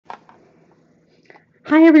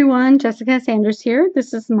Hi everyone, Jessica Sanders here.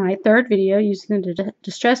 This is my third video using the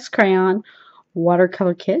Distress Crayon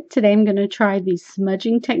watercolor kit. Today I'm going to try the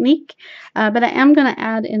smudging technique, but I am going to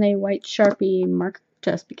add in a white Sharpie marker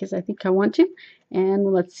just because I think I want to, and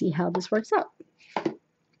let's see how this works out.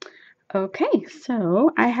 Okay,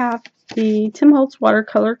 so I have the Tim Holtz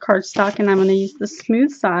watercolor cardstock and I'm going to use the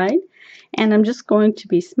smooth side, and I'm just going to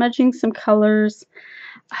be smudging some colors.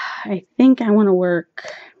 I think I want to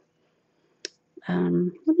work...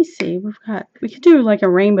 let me see, we could do like a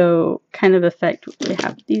rainbow kind of effect. We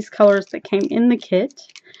have these colors that came in the kit.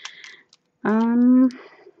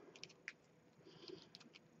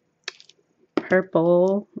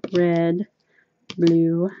 Purple, red,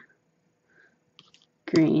 blue,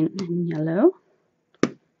 green, and yellow.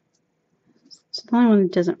 So the only one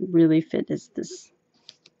that doesn't really fit is this.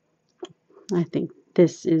 I think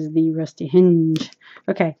this is the rusty hinge.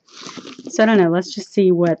 Okay, so I don't know. Let's just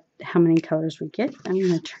see how many colors we get. I'm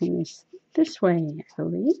going to turn this way, I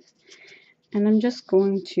believe. And I'm just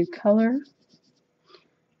going to color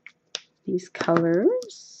these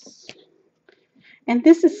colors. And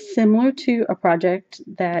this is similar to a project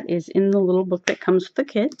that is in the little book that comes with the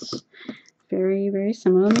kit. Very, very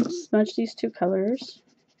similar. Let me smudge these two colors.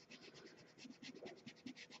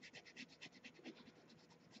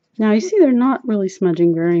 Now you see they're not really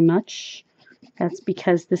smudging very much. That's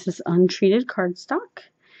because this is untreated cardstock.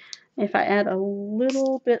 If I add a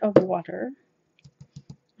little bit of water,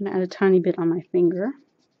 I'm going to add a tiny bit on my finger,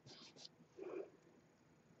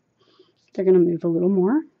 they're going to move a little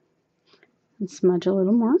more and smudge a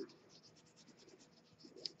little more.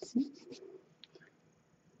 See?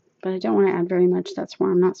 But I don't want to add very much, that's why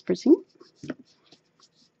I'm not sprucing.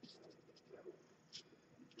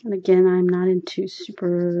 And again, I'm not into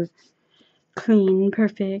super clean,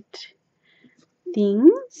 perfect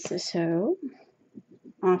things, so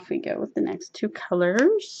off we go with the next two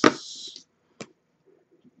colors,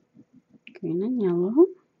 green and yellow.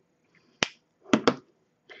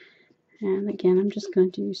 And again, I'm just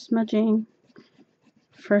going to do smudging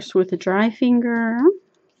first with a dry finger.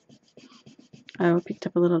 Oh, I picked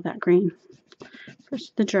up a little of that green.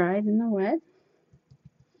 First the dry, then the wet.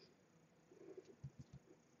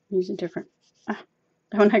 Use a different, that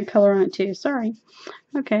one had color on it too, sorry.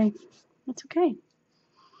 Okay, that's okay.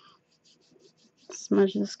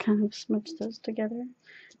 Smudge this, kind of smudge those together.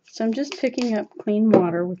 So I'm just picking up clean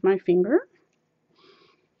water with my finger.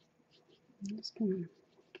 I'm just going to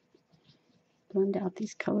blend out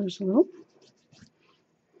these colors a little.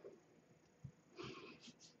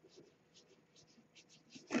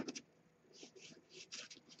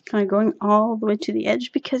 Kind of going all the way to the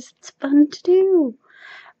edge because it's fun to do.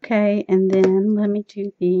 Okay, and then let me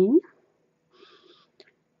do the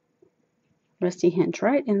rusty hinge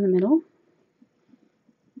right in the middle.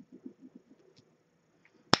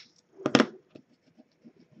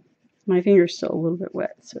 My finger's still a little bit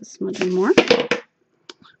wet, so smudging more.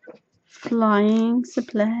 Flying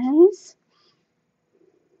supplies.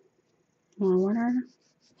 More water.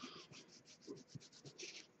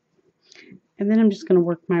 And then I'm just going to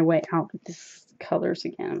work my way out with these colors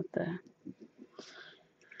again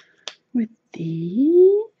with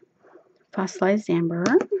the fossilized amber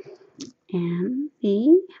and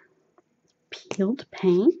the peeled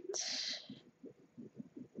paint.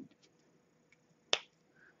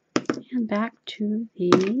 And back to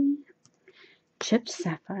the chipped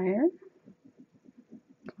sapphire,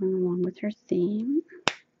 going along with her theme.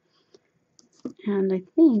 And I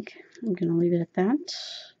think I'm going to leave it at that.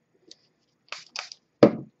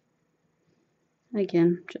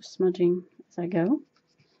 Again, just smudging as I go.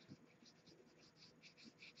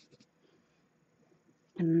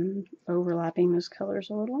 And overlapping those colors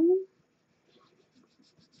a little.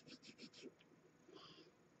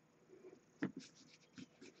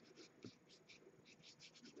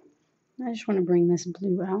 I just want to bring this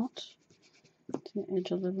blue out to the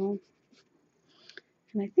edge a little.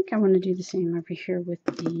 And I think I want to do the same over here with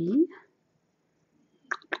the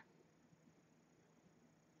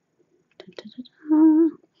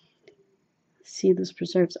see those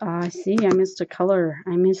preserves. Ah, I see, I missed a color.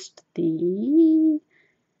 I missed the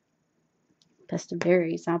Best of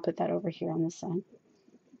Berries. I'll put that over here on this side.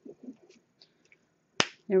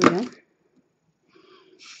 There we go.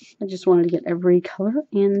 I just wanted to get every color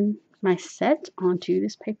in my set onto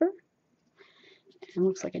this paper. And it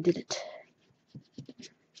looks like I did it.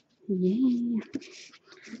 Yay.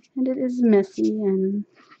 And it is messy and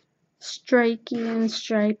streaky and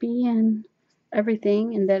stripy and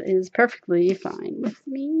everything, and that is perfectly fine with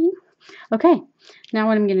me. Okay, now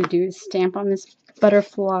what I'm going to do is stamp on this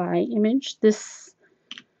butterfly image, this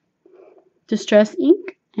distress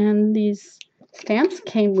ink, and these Stamps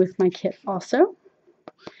came with my kit also.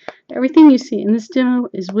 Everything you see in this demo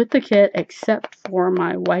is with the kit except for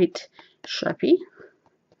my white Sharpie.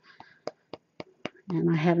 And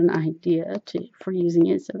I had an idea for using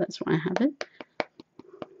it, so that's why I have it.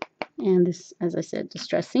 And this, as I said,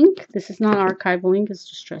 Distress ink. This is not archival ink, it's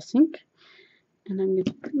Distress ink. And I'm going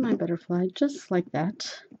to put my butterfly just like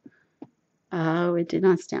that. Oh, it did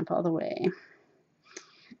not stamp all the way.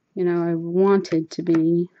 You know, I wanted to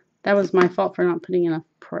be... That was my fault for not putting enough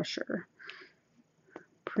pressure.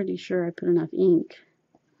 Pretty sure I put enough ink.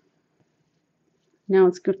 Now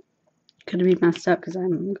it's good. Could be messed up because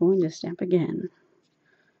I'm going to stamp again.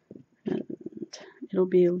 And it'll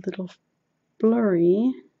be a little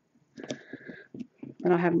blurry,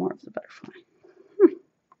 but I'll have more of the butterfly.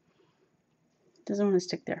 Doesn't want to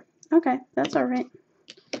stick there. Okay, that's all right.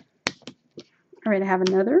 All right, I have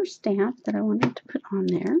another stamp that I wanted to put on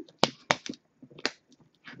there.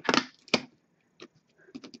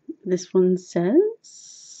 This one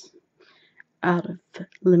says, out of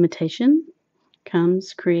limitation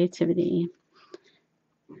comes creativity.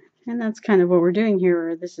 And that's kind of what we're doing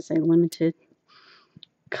here. This is a limited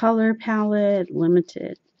color palette,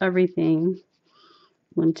 limited everything,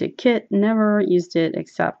 limited kit. Never used it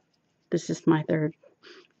except this is my third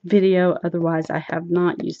video. Otherwise, I have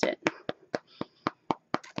not used it.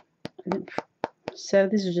 So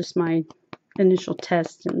this is just my initial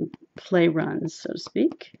test and play runs, so to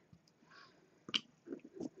speak.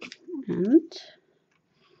 And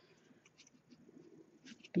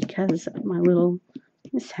because of my little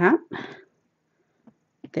mishap,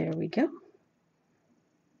 there we go.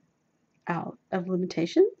 Out of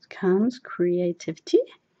limitations comes creativity.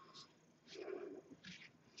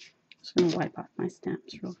 Just going to wipe off my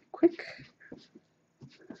stamps real quick.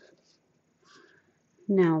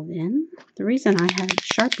 Now then, the reason I had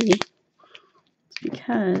Sharpie is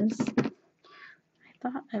because I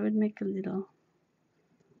thought I would make a little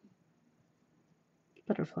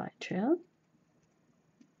butterfly trail.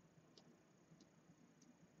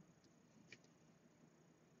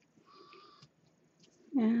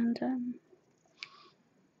 And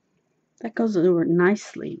that goes over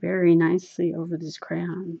nicely, very nicely over these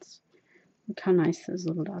crayons. Look how nice those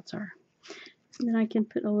little dots are. And then I can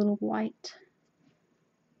put a little white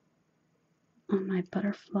on my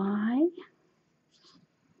butterfly.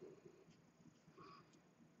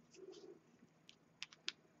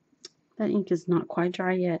 That ink is not quite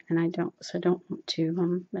dry yet, and I don't want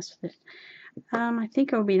to mess with it. I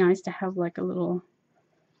think it would be nice to have like a little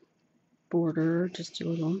border, just a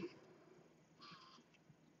little.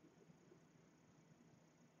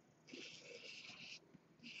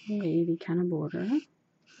 Wavy kind of border.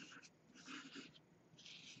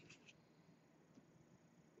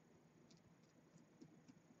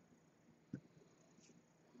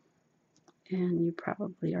 And you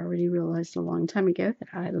probably already realized a long time ago that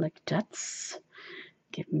I like dots.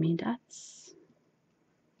 Give me dots.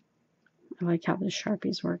 I like how the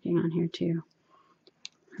Sharpie's working on here too.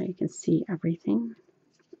 How you can see everything.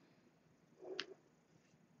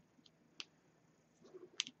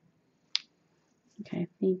 Okay, I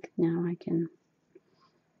think now I can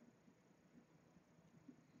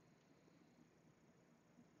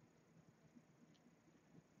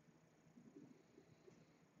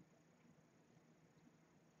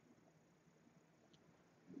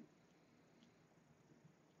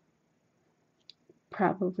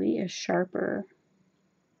probably a sharper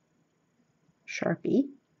Sharpie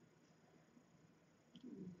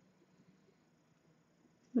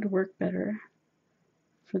would work better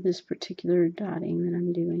for this particular dotting that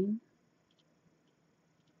I'm doing.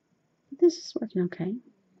 This is working okay.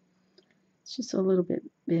 It's just a little bit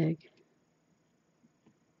big.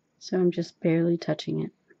 So I'm just barely touching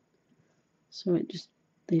it. So it just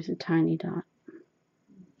leaves a tiny dot.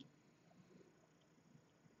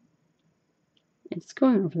 It's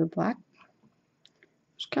going over the black,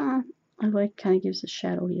 which kind of gives a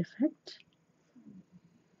shadowy effect.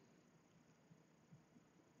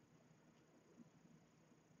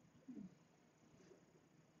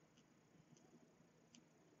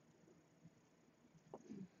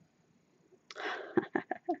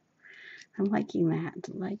 I'm liking that.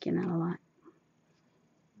 Liking that a lot.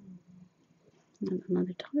 And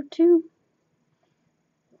another dot or two.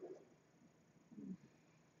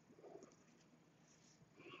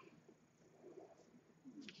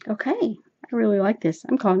 Okay, I really like this.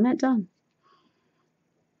 I'm calling that done.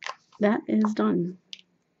 That is done.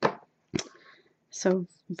 So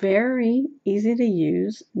very easy to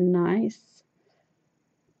use, nice,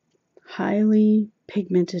 highly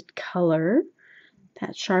pigmented color.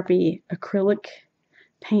 That Sharpie acrylic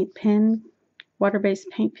paint pen water-based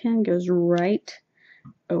paint pen goes right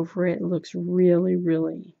over it. It looks really,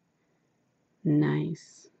 really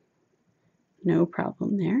nice. No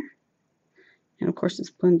problem there. And of course, it's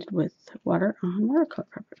blended with water on watercolor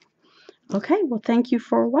paper. Okay, well, thank you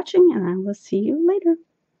for watching, and I will see you later.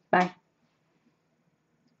 Bye.